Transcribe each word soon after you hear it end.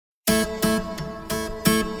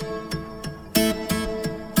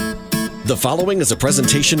The following is a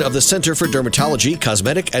presentation of the Center for Dermatology,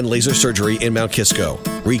 Cosmetic, and Laser Surgery in Mount Kisco.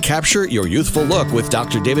 Recapture your youthful look with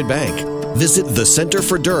Dr. David Bank. Visit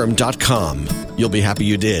thecenterforderm.com. You'll be happy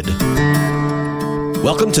you did.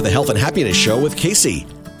 Welcome to the Health and Happiness Show with Casey.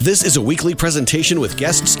 This is a weekly presentation with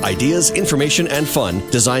guests, ideas, information, and fun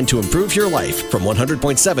designed to improve your life from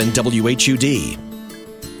 100.7 WHUD.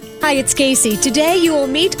 Hi, it's Casey. Today you will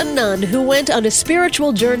meet a nun who went on a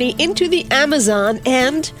spiritual journey into the Amazon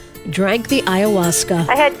and drank the ayahuasca.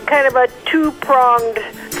 I had kind of a two-pronged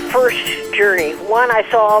first journey. One, I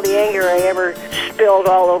saw all the anger I ever spilled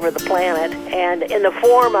all over the planet, and in the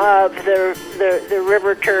form of the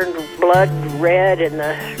river turned blood red, and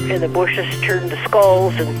the bushes turned to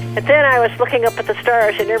skulls, and then I was looking up at the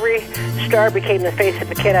stars, and every star became the face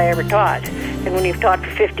of a kid I ever taught. And when you've taught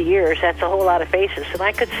for 50 years, that's a whole lot of faces. And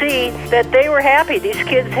I could see that they were happy. These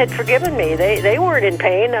kids had forgiven me. They weren't in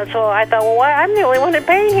pain. And so I thought, well, why? I'm the only one in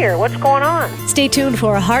pain here. What's going on? Stay tuned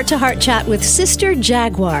for a heart-to-heart chat with Sister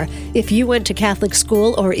Jaguar. If you went to Catholic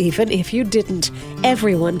school, or even if you didn't,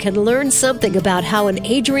 everyone can learn something about how an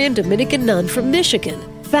Adrian Dominican nun from Michigan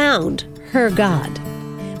found her God.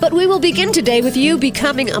 But we will begin today with you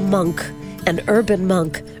becoming a monk. An urban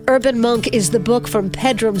monk. Urban Monk is the book from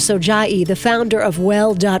Pedram Shojai, the founder of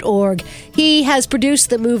Well.org. He has produced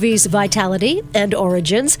the movies Vitality and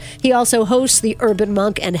Origins. He also hosts the Urban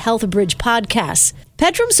Monk and Health Bridge podcasts.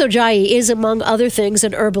 Pedram Shojai is, among other things,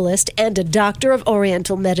 an herbalist and a doctor of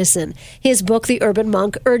Oriental medicine. His book, The Urban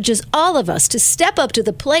Monk, urges all of us to step up to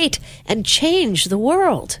the plate and change the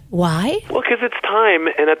world. Why? Well, because it's time,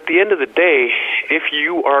 and at the end of the day, if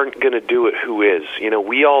you aren't going to do it, who is? You know,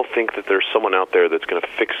 we all think that there's someone out there that's going to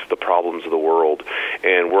fix the problems of the world,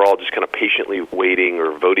 and we're all just kind of patiently waiting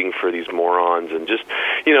or voting for these morons and just,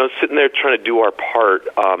 you know, sitting there trying to do our part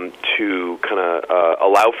to kind of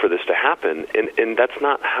allow for this to happen, and that's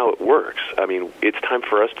not how it works. I mean, it's time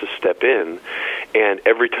for us to step in, and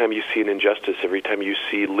every time you see an injustice, every time you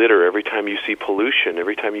see litter, every time you see pollution,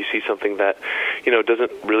 every time you see something that, you know,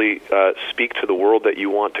 doesn't really speak to the world that you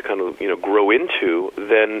want to kind of, you know, grow into,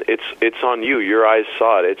 then it's on you. Your eyes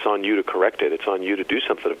saw it. It's on you to correct it. It's on you to do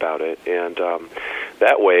something about it, and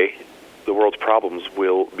that way the world's problems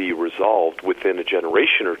will be resolved within a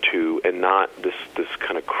generation or two, and not this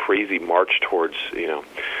kind of crazy march towards, you know,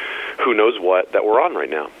 who knows what that we're on right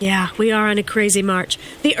now. Yeah, we are on a crazy march.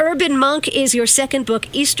 The Urban Monk is your second book,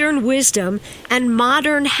 Eastern Wisdom and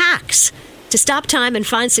Modern Hacks to Stop Time and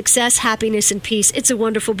Find Success, Happiness, and Peace. It's a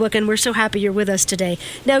wonderful book, and we're so happy you're with us today.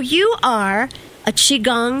 Now, you are a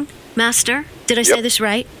Qigong master. Did I say this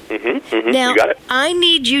right? Mm-hmm. Now, you got it. I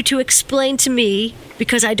need you to explain to me,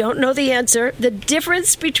 because I don't know the answer, the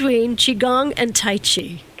difference between Qigong and Tai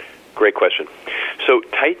Chi. Great question. So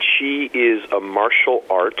Tai Chi is a martial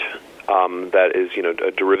art that is, you know,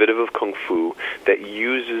 a derivative of Kung Fu that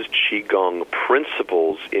uses Qigong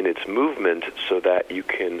principles in its movement so that you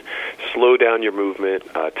can slow down your movement,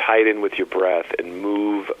 tie it in with your breath, and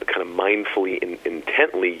move kind of mindfully and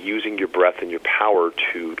intently using your breath and your power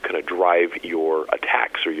to kind of drive your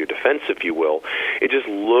attacks or your defense, if you will. It just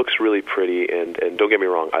looks really pretty, and don't get me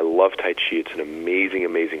wrong, I love Tai Chi. It's an amazing,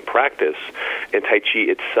 amazing practice, and Tai Chi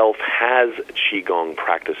itself has Qigong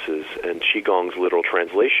practices, and Qigong's literal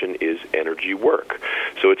translation is energy work.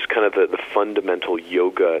 So it's kind of the fundamental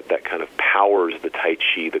yoga that kind of powers the Tai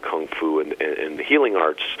Chi, the Kung Fu, and the healing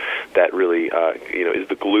arts that really, you know, is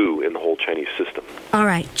the glue in the whole Chinese system. All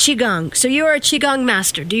right, Qigong. So you are a Qigong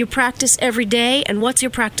master. Do you practice every day, and what's your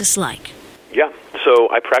practice like? Yeah,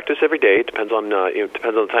 so I practice every day. It depends on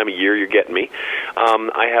depends on the time of year you're getting me.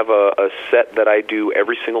 I have a set that I do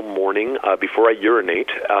every single morning before I urinate,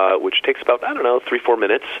 which takes about 3-4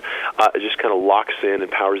 minutes. It just kind of locks in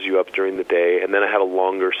and powers you up during the day, and then I have a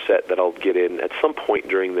longer set that I'll get in at some point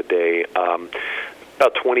during the day.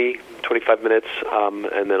 About 20-25 minutes,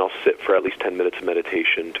 and then I'll sit for at least 10 minutes of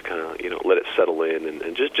meditation to kind of, you know, let it settle in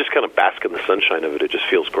and just kind of bask in the sunshine of it. It just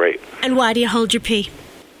feels great. And why do you hold your pee?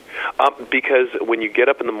 Because when you get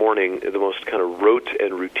up in the morning, the most kind of rote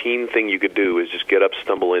and routine thing you could do is just get up,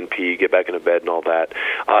 stumble in, pee, get back into bed and all that.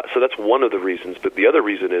 So that's one of the reasons. But the other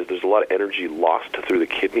reason is there's a lot of energy lost through the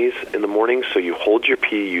kidneys in the morning. So you hold your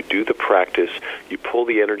pee, you do the practice, you pull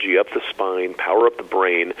the energy up the spine, power up the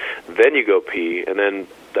brain, then you go pee, and then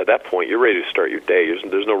at that point you're ready to start your day.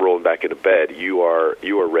 There's no rolling back into bed. You are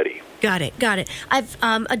ready. Got it. I've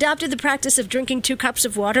adopted the practice of drinking 2 cups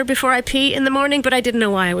of water before I pee in the morning, but I didn't know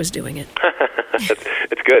why I was doing it.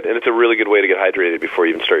 It's good, and it's a really good way to get hydrated before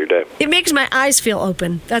you even start your day. It makes my eyes feel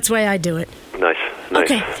open. That's why I do it. Nice.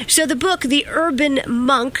 Okay, so the book, The Urban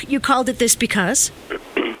Monk, you called it this because?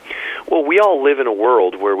 Well, we all live in a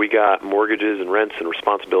world where we got mortgages and rents and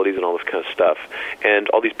responsibilities and all this kind of stuff, and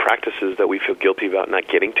all these practices that we feel guilty about not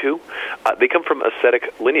getting to, they come from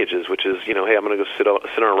ascetic lineages, which is, hey, I'm going to go sit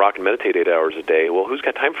on a rock and meditate 8 hours a day. Well, who's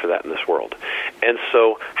got time for that in this world? And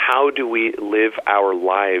so how do we live our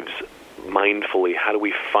lives mindfully? How do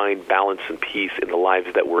we find balance and peace in the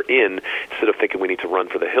lives that we're in, instead of thinking we need to run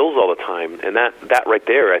for the hills all the time? And that right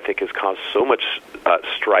there, I think, has caused so much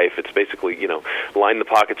strife. It's basically, line the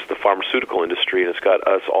pockets of the pharmaceutical industry, and it's got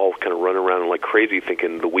us all kind of running around like crazy,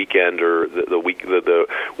 thinking the weekend or the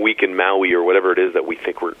week in Maui or whatever it is that we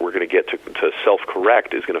think we're going to get to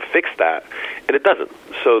self-correct is going to fix that, and it doesn't.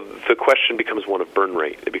 So the question becomes one of burn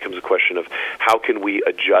rate. It becomes a question of how can we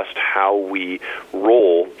adjust how we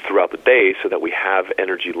roll throughout the day, so that we have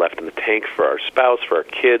energy left in the tank for our spouse, for our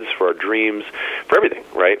kids, for our dreams, for everything,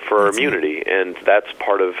 right? For our immunity. And that's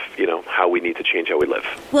part of, how we need to change how we live.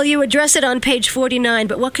 Well, you address it on page 49,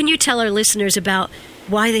 but what can you tell our listeners about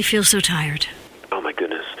why they feel so tired? Oh, my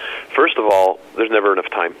goodness. First of all, there's never enough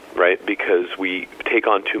time, right? Because we take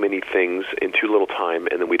on too many things in too little time,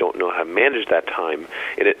 and then we don't know how to manage that time,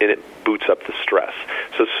 and it boots up the stress.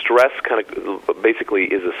 So stress kind of basically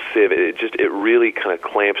is a sieve. It really kind of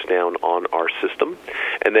clamps down on our system,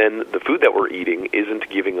 and then the food that we're eating isn't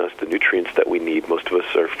giving us the nutrients that we need. Most of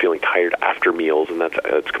us are feeling tired after meals, and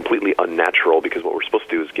it's completely unnatural, because what we're supposed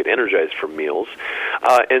to do is get energized from meals.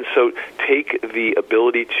 And so take the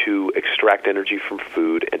ability to extract energy from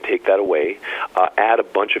food and take that away. Add a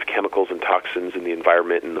bunch of chemicals and toxins in the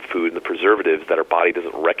environment and the food and the preservatives that our body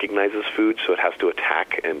doesn't recognize as food, so it has to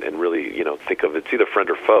attack and really, think of it's either friend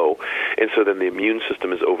or foe. And so then the immune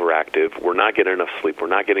system is overactive. We're not getting enough sleep. We're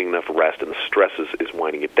not getting enough rest, and the stress is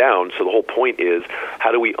winding it down. So the whole point is,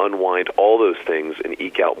 how do we unwind all those things and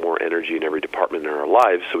eke out more energy in every department in our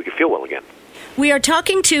lives so we can feel well again? We are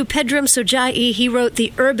talking to Pedram Shojai. He wrote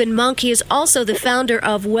The Urban Monk. He is also the founder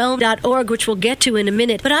of Well.org, which we'll get to in a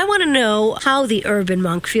minute. But I want to know how the Urban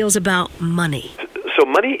Monk feels about money. So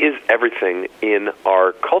money is everything in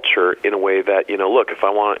our culture in a way that, look, if I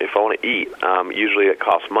want to eat, usually it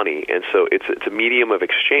costs money. And so it's a medium of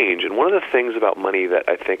exchange. And one of the things about money that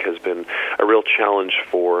I think has been a real challenge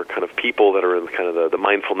for kind of people that are in kind of the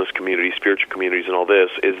mindfulness community, spiritual communities and all this,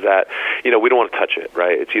 is that, we don't want to touch it,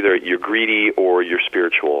 right? It's either you're greedy or you're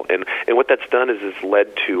spiritual. And what that's done is it's led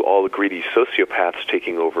to all the greedy sociopaths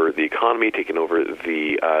taking over the economy, taking over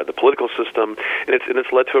the political system, and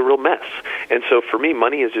it's led to a real mess. And so for me,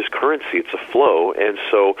 money is just currency. It's a flow. And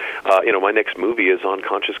so, my next movie is on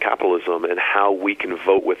conscious capitalism and how we can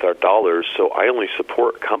vote with our dollars. So I only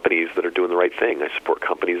support companies that are doing the right thing. I support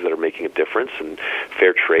companies that are making a difference, and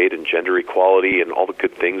fair trade and gender equality and all the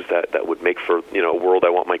good things that would make for, a world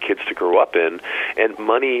I want my kids to grow up in. And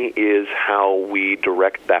money is how we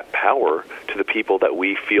direct that power to the people that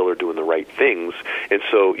we feel are doing the right things. And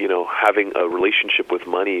so, having a relationship with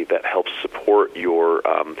money that helps support your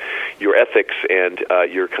ethics and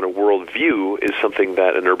your kind of worldview is something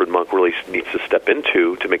that an urban monk really needs to step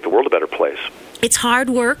into to make the world a better place. It's hard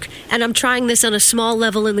work, and I'm trying this on a small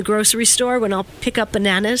level in the grocery store when I'll pick up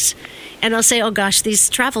bananas, and I'll say, oh gosh, these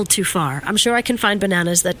traveled too far. I'm sure I can find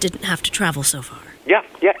bananas that didn't have to travel so far.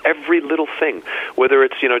 Yeah, every little thing, whether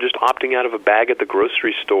it's, just opting out of a bag at the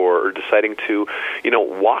grocery store or deciding to,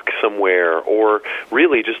 walk somewhere, or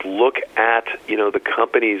really just look at, the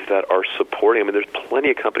companies that are supporting. I mean, there's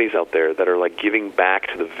plenty of companies out there that are like giving back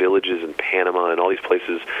to the villages in Panama and all these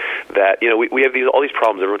places that, we have all these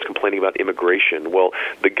problems. Everyone's complaining about immigration. Well,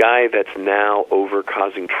 the guy that's now over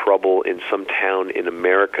causing trouble in some town in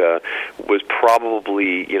America was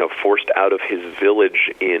probably, forced out of his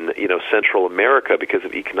village in, Central America because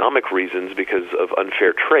of economic reasons, because of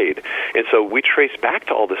unfair trade. And so we trace back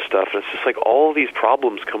to all this stuff, and it's just like all these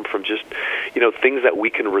problems come from just, things that we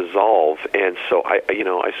can resolve. And so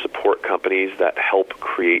I support companies that help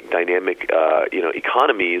create dynamic,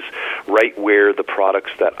 economies right where the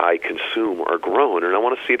products that I consume are grown. And I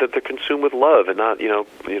want to see that they're consumed with love and not,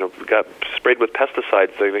 got sprayed with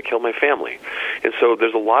pesticides that are going to kill my family. And so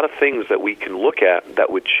there's a lot of things that we can look at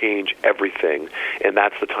that would change everything, and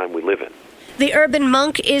that's the time we live in. The Urban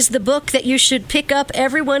Monk is the book that you should pick up.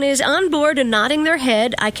 Everyone is on board and nodding their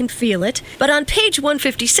head. I can feel it. But on page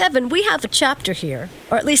 157, we have a chapter here,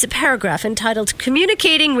 or at least a paragraph, entitled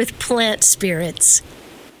Communicating with Plant Spirits.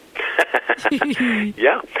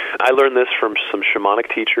 Yeah, I learned this from some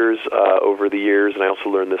shamanic teachers over the years, and I also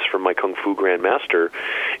learned this from my Kung Fu Grandmaster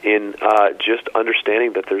in just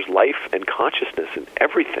understanding that there's life and consciousness in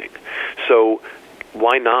everything. So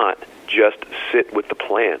why not just sit with the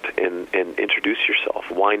plant and introduce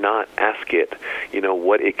yourself? Why not ask it,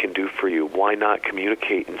 what it can do for you? Why not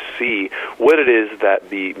communicate and see what it is that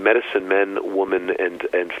the medicine men, women,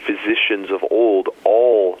 and physicians of old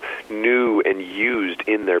all knew and used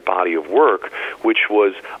in their body of work, which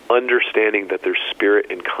was understanding that there's spirit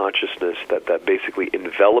and consciousness that basically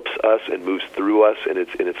envelops us and moves through us, and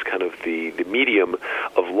it's kind of the medium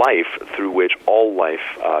of life through which all life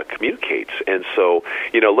communicates. And so,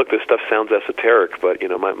 look, this stuff sounds esoteric, but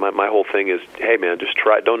my whole thing is, hey man, just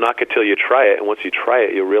try it. Don't knock it till you try it, and once you try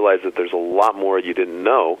it, you'll realize that there's a lot more you didn't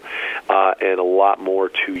know, and a lot more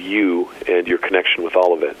to you and your connection with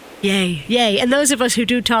all of it. Yay, yay. And those of us who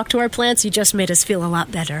do talk to our plants, you just made us feel a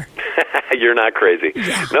lot better. You're not crazy.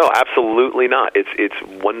 Yeah. No, absolutely not. It's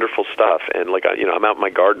wonderful stuff. And I'm out in my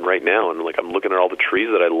garden right now, and I'm looking at all the trees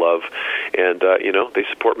that I love, and they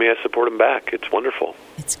support me. I support them back. It's wonderful.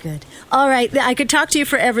 It's good. All right, I could talk to you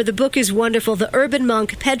forever. The book is wonderful. The Urban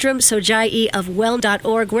Monk, Pedram Sojai of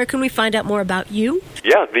well.org. Where can we find out more about you?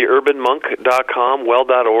 Yeah, theurbanmonk.com,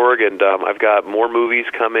 well.org, and I've got more movies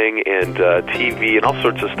coming and TV and all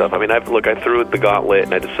sorts of stuff. I mean, I threw the gauntlet,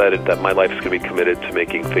 and I decided that my life is going to be committed to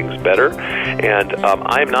making things better. And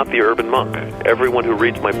I am not the urban monk. Everyone who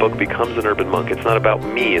reads my book becomes an urban monk. It's not about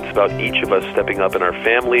me. It's about each of us stepping up in our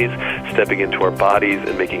families, stepping into our bodies,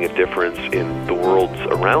 and making a difference in the worlds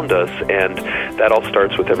around us. And that all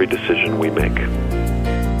starts with every decision we make.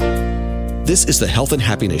 This is the Health and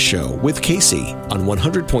Happiness Show with Casey on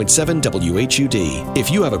 100.7 WHUD.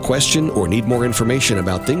 If you have a question or need more information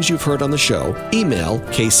about things you've heard on the show, email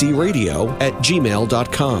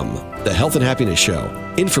kcradio@gmail.com. The Health and Happiness Show.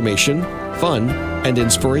 Information, fun, and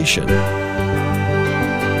inspiration.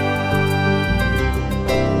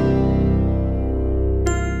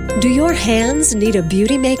 Do your hands need a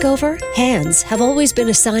beauty makeover? Hands have always been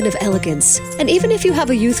a sign of elegance. And even if you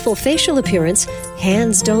have a youthful facial appearance,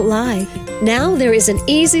 hands don't lie. Now there is an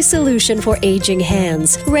easy solution for aging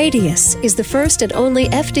hands. Radius is the first and only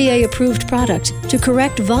FDA-approved product to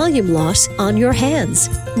correct volume loss on your hands.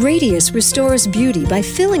 Radius restores beauty by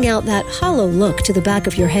filling out that hollow look to the back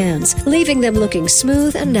of your hands, leaving them looking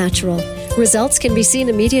smooth and natural. Results can be seen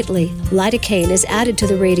immediately. Lidocaine is added to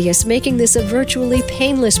the Radius, making this a virtually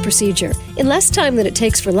painless procedure. In less time than it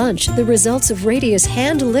takes for lunch, the results of Radius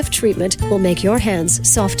hand lift treatment will make your hands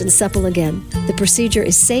soft and supple again. The procedure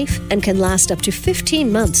is safe and can last up to 15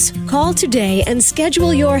 months. Call today and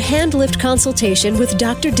schedule your hand lift consultation with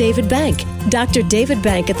Dr. David Bank. Dr. David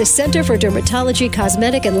Bank at the Center for Dermatology,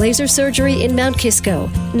 Cosmetic, and Laser Surgery in Mount Kisco.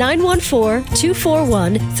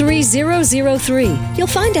 914-241-3003. You'll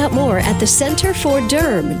find out more at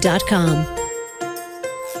thecenterforderm.com.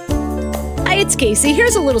 Hi, it's Casey.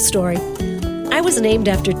 Here's a little story. I was named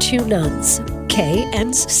after two nuns, K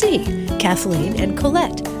and C, Kathleen and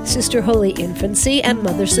Colette, Sister Holy Infancy and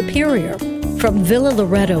Mother Superior, from Villa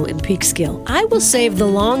Loretto in Peekskill. I will save the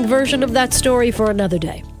long version of that story for another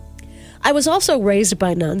day. I was also raised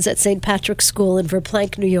by nuns at St. Patrick's School in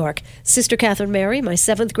Verplanck, New York. Sister Catherine Mary, my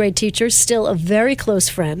 7th grade teacher, still a very close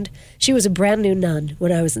friend. She was a brand new nun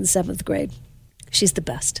when I was in 7th grade. She's the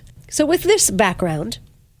best. So with this background,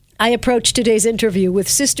 I approach today's interview with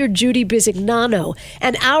Sister Judy Bisignano,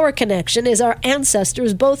 and our connection is our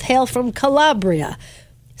ancestors both hail from Calabria.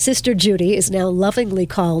 Sister Judy is now lovingly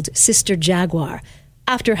called Sister Jaguar,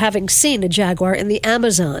 after having seen a jaguar in the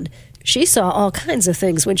Amazon. She saw all kinds of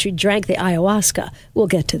things when she drank the ayahuasca. We'll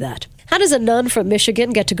get to that. How does a nun from Michigan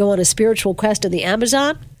get to go on a spiritual quest in the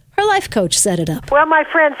Amazon? Her life coach set it up. Well, my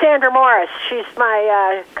friend Sandra Morris, she's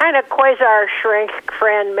my kind of quasar shrink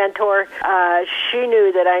friend, mentor. She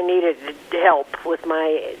knew that I needed help with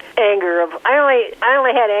my anger. I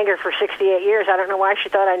only had anger for 68 years. I don't know why she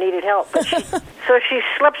thought I needed help. But so she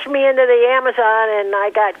slipped me into the Amazon, and I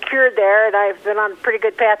got cured there, and I've been on a pretty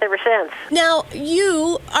good path ever since. Now,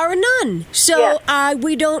 you are a nun, so yes.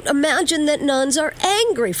 We don't imagine that nuns are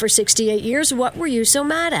angry for 68 years. What were you so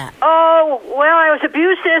mad at? Oh, well, I was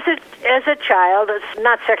abused as a child. It's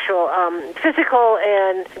not sexual, physical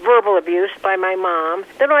and verbal abuse by my mom.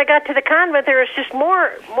 Then when I got to the convent, there was just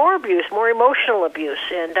more abuse, more emotional abuse.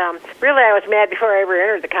 And really, I was mad before I ever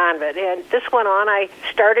entered the convent. And this went on. I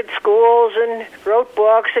started schools and wrote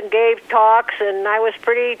books and gave talks, and I was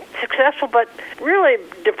pretty successful, but really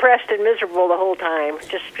depressed and miserable the whole time.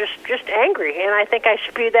 Just angry. And I think I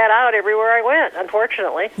spewed that out everywhere I went,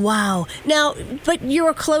 unfortunately. Wow. Now, but you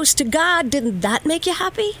were close to God. Didn't that make you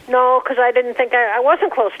happy? No, because I didn't think I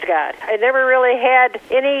wasn't close to God. I never really had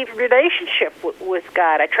any relationship with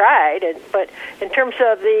God. I tried, but in terms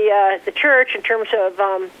of the church, in terms of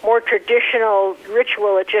more traditional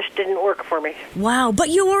ritual, it just didn't work for me. Wow, but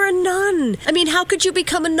you were a nun. I mean, how could you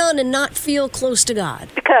become a nun and not feel close to God?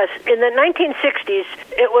 Because in the 1960s,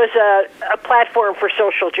 it was a platform for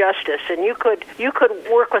social justice, and you could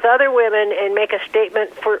work with other women and make a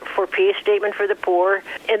statement for peace, statement for the poor,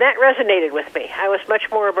 and that resonated with me. I was much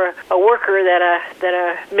more of a worker than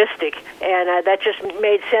a mystic, and that just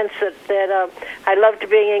made sense that I loved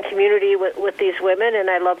being in community with these women, and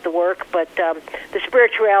I loved the work, but the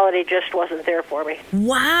spirituality just wasn't there for me.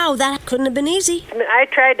 Wow, that couldn't have been easy. I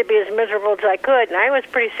tried to be as miserable as I could, and I was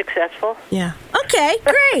pretty successful. Yeah. Okay,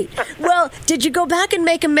 great. Well, did you go back and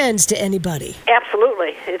make amends to anybody?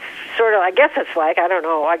 Absolutely. It's sort of, I guess it's like, I don't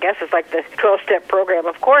know, I guess it's like the 12-step program.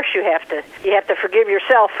 Of course you have to forgive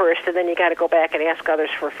yourself first, and then you got to go back and ask others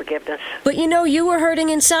for forgiveness. But you were hurting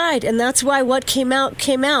inside, and that's why what came out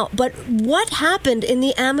came out. But what happened in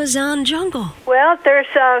the Amazon jungle? Well, there's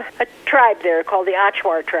a tribe there called the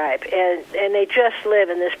Achuar tribe, and they just live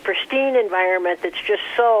in this pristine environment that's just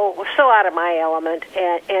so out of my element,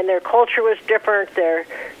 and their culture was different, their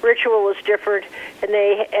ritual was different, and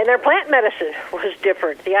their plant medicine was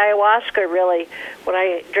different. The ayahuasca really, when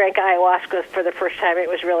I drank ayahuasca for the first time, it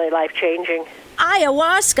was really life-changing.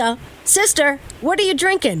 Ayahuasca? Sister, what are you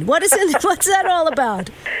drinking? What's that all about?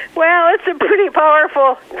 Well, it's a pretty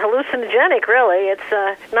powerful hallucinogenic, really.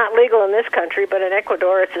 It's not legal in this country, but in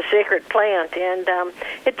Ecuador it's a sacred plant, and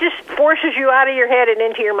it just forces you out of your head and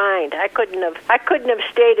into your mind. I couldn't have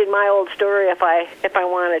stayed in my old story if I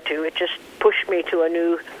wanted to. It just pushed me to a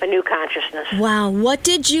new consciousness. Wow, what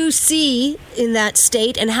did you see in that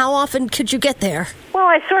state, and how often could you get there? Well,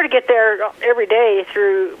 I sort of get there every day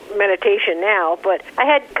through meditation now, but I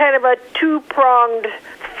had kind of a two-pronged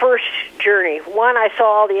first journey. One, I saw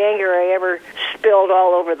all the anger I ever spilled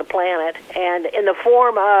all over the planet, and in the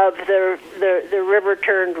form of the river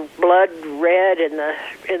turned blood red, and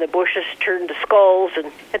the bushes turned to skulls,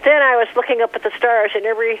 and then I was looking up at the stars, and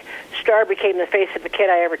every star became the face of a kid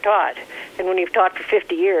I ever taught. And when you've taught for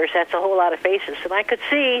 50 years, that's a whole lot of faces. And I could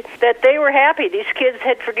see that they were happy. These kids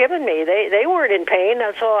had forgiven me. They weren't in pain,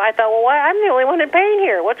 and so I thought, well, why? I'm the only one in pain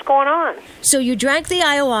here. What's going on? So you drank the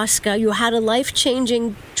ayahuasca, you had a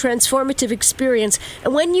life-changing, transformative experience,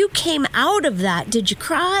 and when you came out of that, did you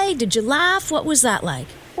cry? Did you laugh? What was that like?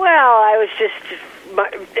 Well, I was just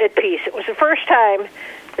at peace. It was the first time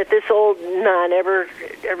that this old nun ever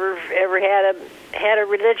had a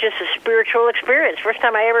religious, a spiritual experience. First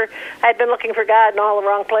time I'd been looking for God in all the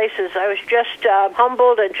wrong places. I was just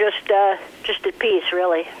humbled and just at peace,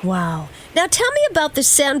 really. Wow. Now tell me about the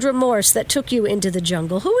Sandra Morse that took you into the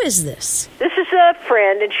jungle. Who is this? This is a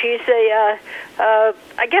friend, and she's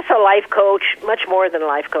I guess a life coach, much more than a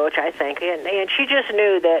life coach, I think. And she just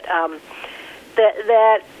knew that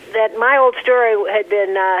that my old story had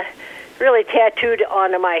been really tattooed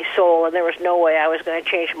onto my soul, and there was no way I was going to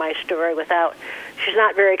change my story without. She's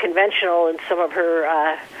not very conventional in some of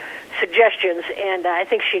her suggestions, and I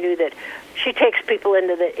think she knew that she takes people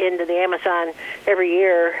into the Amazon every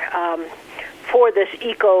year for this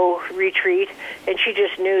eco retreat, and she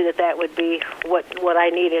just knew that would be what I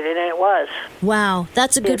needed, and it was. Wow,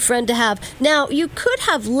 that's a good friend to have. Now, you could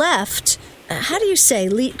have left. How do you say?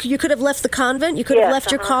 You could have left the convent? You could have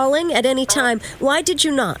left your calling at any time. Why did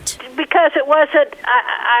you not? Because it wasn't,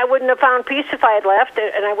 I wouldn't have found peace if I had left,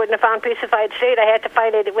 and I wouldn't have found peace if I had stayed. I had to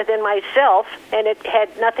find it within myself, and it had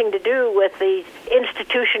nothing to do with the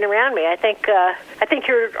institution around me. I think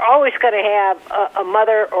you're always going to have a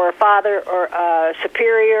mother or a father or a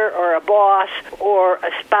superior or a boss or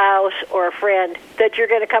a spouse or a friend that you're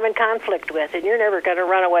going to come in conflict with, and you're never going to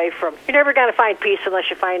run away from. You're never going to find peace unless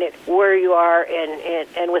you find it where you are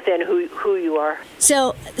and within who you are.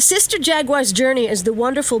 So, Sister Jaguar's Journey is the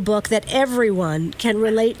wonderful book that everyone can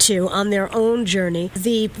relate to on their own journey.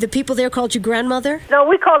 The people there called you grandmother? No,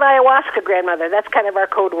 we called ayahuasca grandmother. That's kind of our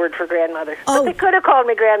code word for grandmother. Oh. But they could have called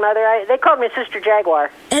me grandmother. They called me Sister Jaguar.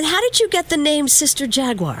 And how did you get the name Sister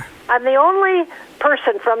Jaguar? I'm the only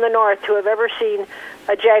person from the north to have ever seen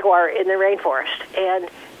a jaguar in the rainforest, and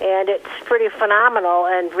it's pretty phenomenal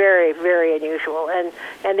and very, very unusual. And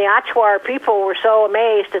the Achuar people were so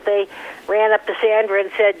amazed that they ran up to Sandra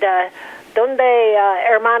and said, Donde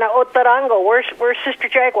Hermana Otarango? Where's Sister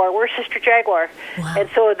Jaguar? Where's Sister Jaguar? Wow. And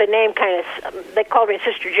so the name kind of, they called me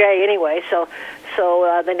Sister J anyway, so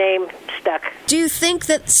the name stuck. Do you think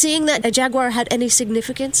that seeing that a jaguar had any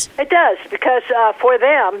significance? It does, because for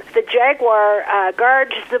them, the jaguar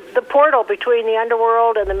guards the portal between the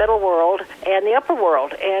underworld and the middle world and the upper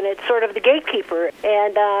world, and it's sort of the gatekeeper.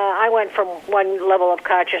 And I went from one level of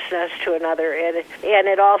consciousness to another, and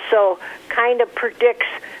it also kind of predicts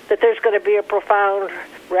that there's going to be a profound,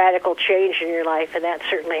 radical change in your life, and that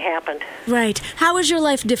certainly happened. Right. How is your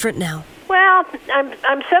life different now? Well,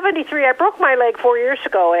 I'm 73. I broke my leg 4 years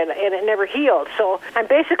ago, and it never healed. So I'm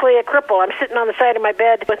basically a cripple. I'm sitting on the side of my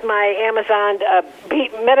bed with my Amazon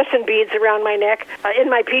medicine beads around my neck, in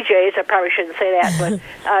my PJs. I probably shouldn't say that,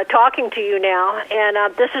 but talking to you now.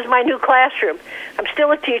 And this is my new classroom. I'm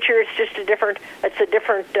still a teacher. It's just a different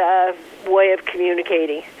way of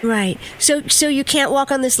communicating. Right. So you can't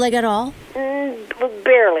walk on this leg at all?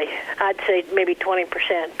 Barely. I'd say maybe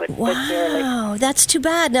 20%, but barely. Wow, that's too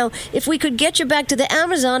bad. Now, if we could get you back to the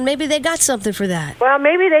Amazon, maybe they got something for that. Well,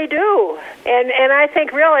 maybe they do. And I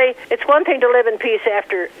think really it's one thing to live in peace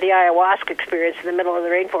after the ayahuasca experience in the middle of the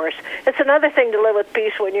rainforest. It's another thing to live with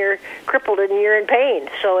peace when you're crippled and you're in pain.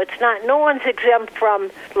 So it's not, no one's exempt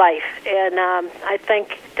from life. And I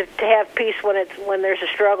think to have peace when there's a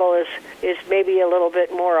struggle is maybe a little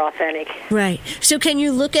bit more authentic. Right. So can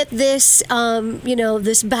you look at this,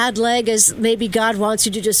 this bad leg as maybe God wants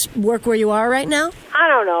you to just work where you are right now? I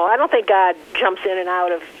don't know. I don't think God jumps in and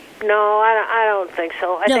out of... No, I don't think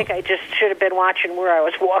so. I think I just should have been watching where I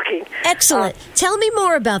was walking. Excellent. Tell me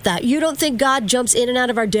more about that. You don't think God jumps in and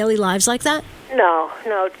out of our daily lives like that? No,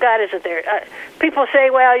 God isn't there. People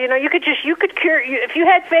say, well, you could cure. If you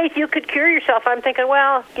had faith, you could cure yourself. I'm thinking,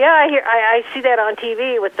 well, yeah, I see that on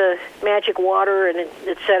TV with the magic water and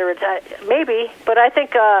et cetera. Maybe, but I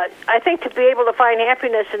think to be able to find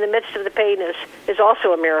happiness in the midst of the pain is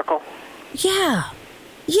also a miracle. Yeah.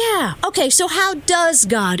 Okay, so how does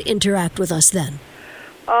God interact with us then?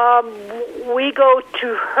 We go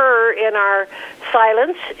to her in our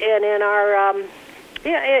silence and in our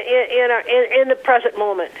in the present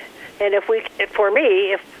moment. And if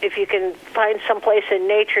you can find some place in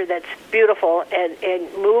nature that's beautiful and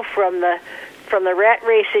move from the rat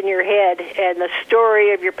race in your head and the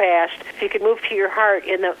story of your past, if you can move to your heart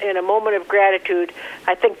in a moment of gratitude,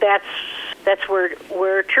 I think that's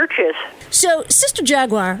where church is. So, Sister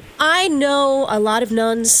Jaguar, I know a lot of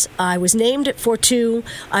nuns. I was named for 2.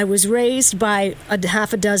 I was raised by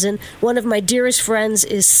half a dozen. One of my dearest friends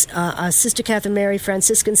is Sister Catherine Mary,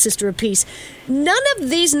 Franciscan Sister of Peace. None of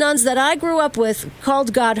these nuns that I grew up with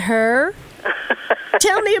called God her.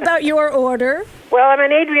 Tell me about your order. Well, I'm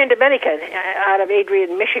an Adrian Dominican out of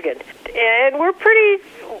Adrian, Michigan, and we're pretty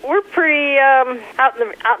out in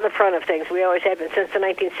the front of things. We always have been since the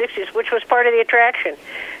 1960s, which was part of the attraction.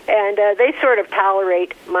 And they sort of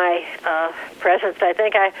tolerate my presence. I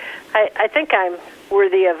think I'm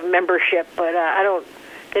worthy of membership, but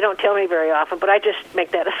they don't tell me very often. But I just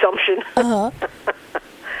make that assumption.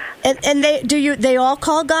 And they all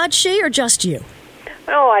call God she or just you?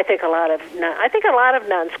 Oh, I think a lot of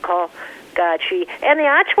nuns call God she, and the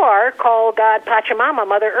Achuar call God Pachamama,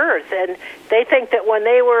 Mother Earth, and they think that when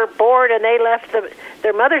they were born and they left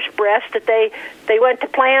their mother's breast, that they went to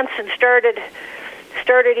plants and started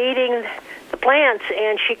eating the plants,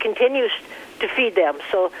 and she continues to feed them.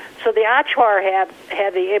 So the Achuar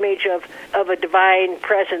have the image of a divine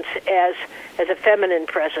presence as a feminine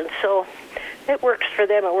presence. So it works for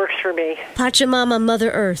them. It works for me. Pachamama, Mother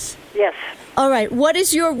Earth. Yes. All right. What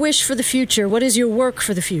is your wish for the future? What is your work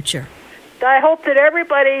for the future? I hope that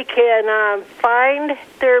everybody can find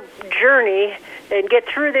their journey and get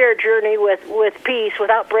through their journey with peace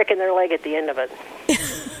without breaking their leg at the end of it.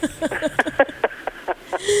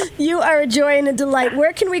 You are a joy and a delight.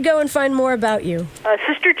 Where can we go and find more about you?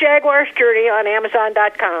 Sister Jaguar's Journey on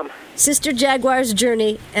Amazon.com. Sister Jaguar's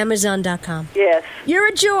Journey, Amazon.com. Yes. You're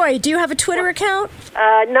a joy. Do you have a Twitter account?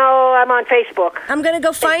 No, I'm on Facebook. I'm going to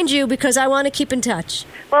go find you because I want to keep in touch.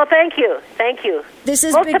 Well, thank you. Thank you. This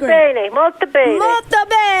has been great. Molto bene. Molto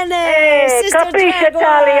bene. Hey, Sister capisce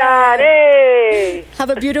Jaguar. Italian. Hey. Have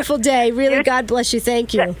a beautiful day. Really, God bless you.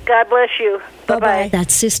 Thank you. God bless you. Bye-bye.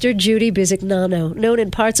 That's Sister Judy Bizignano, known in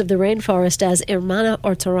parts of the rainforest as Hermana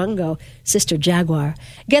Otarango, Sister Jaguar.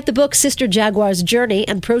 Get the book Sister Jaguar's Journey,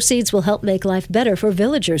 and proceeds will help make life better for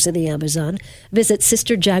villagers in the Amazon. Visit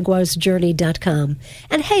sisterjaguarsjourney.com.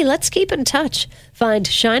 And hey, let's keep in touch. Find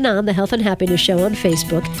Shine On, the Health and Happiness Show on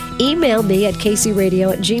Facebook. Email me at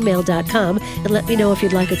kcradio@gmail.com and let me know if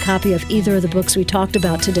you'd like a copy of either of the books we talked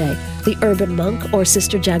about today, The Urban Monk or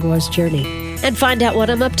Sister Jaguar's Journey. And find out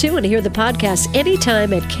what I'm up to and hear the podcast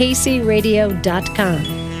anytime at kcradio.com.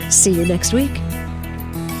 See you next week.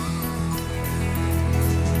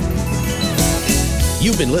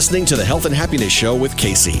 You've been listening to the Health and Happiness Show with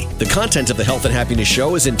Casey. The content of the Health and Happiness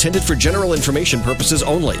Show is intended for general information purposes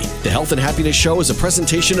only. The Health and Happiness Show is a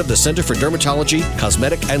presentation of the Center for Dermatology,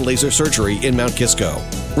 Cosmetic, and Laser Surgery in Mount Kisco.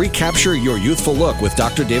 Recapture your youthful look with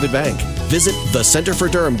Dr. David Bank. Visit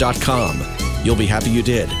thecenterforderm.com. You'll be happy you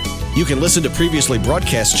did. You can listen to previously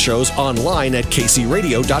broadcast shows online at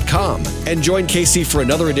kcradio.com. And join Casey for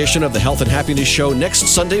another edition of the Health and Happiness Show next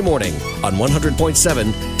Sunday morning on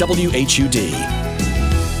 100.7 WHUD.